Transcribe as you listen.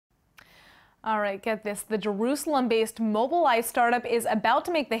All right, get this. The Jerusalem-based Mobileye startup is about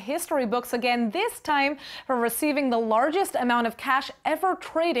to make the history books again, this time for receiving the largest amount of cash ever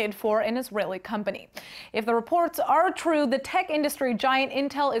traded for an Israeli company. If the reports are true, the tech industry giant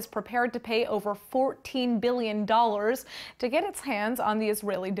Intel is prepared to pay over $14 billion to get its hands on the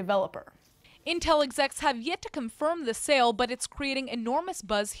Israeli developer. Intel execs have yet to confirm the sale, but it's creating enormous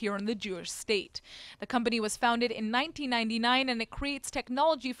buzz here in the Jewish state. The company was founded in 1999 and it creates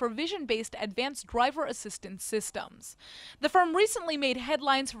technology for vision-based advanced driver assistance systems. The firm recently made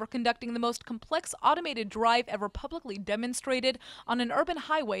headlines for conducting the most complex automated drive ever publicly demonstrated on an urban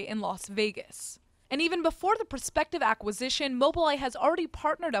highway in Las Vegas. And even before the prospective acquisition, Mobileye has already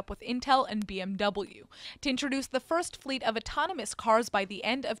partnered up with Intel and BMW to introduce the first fleet of autonomous cars by the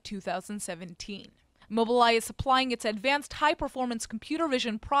end of 2017. Mobileye is supplying its advanced high-performance computer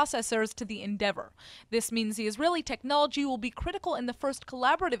vision processors to the endeavor. This means the Israeli technology will be critical in the first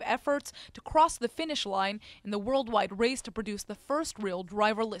collaborative efforts to cross the finish line in the worldwide race to produce the first real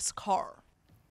driverless car.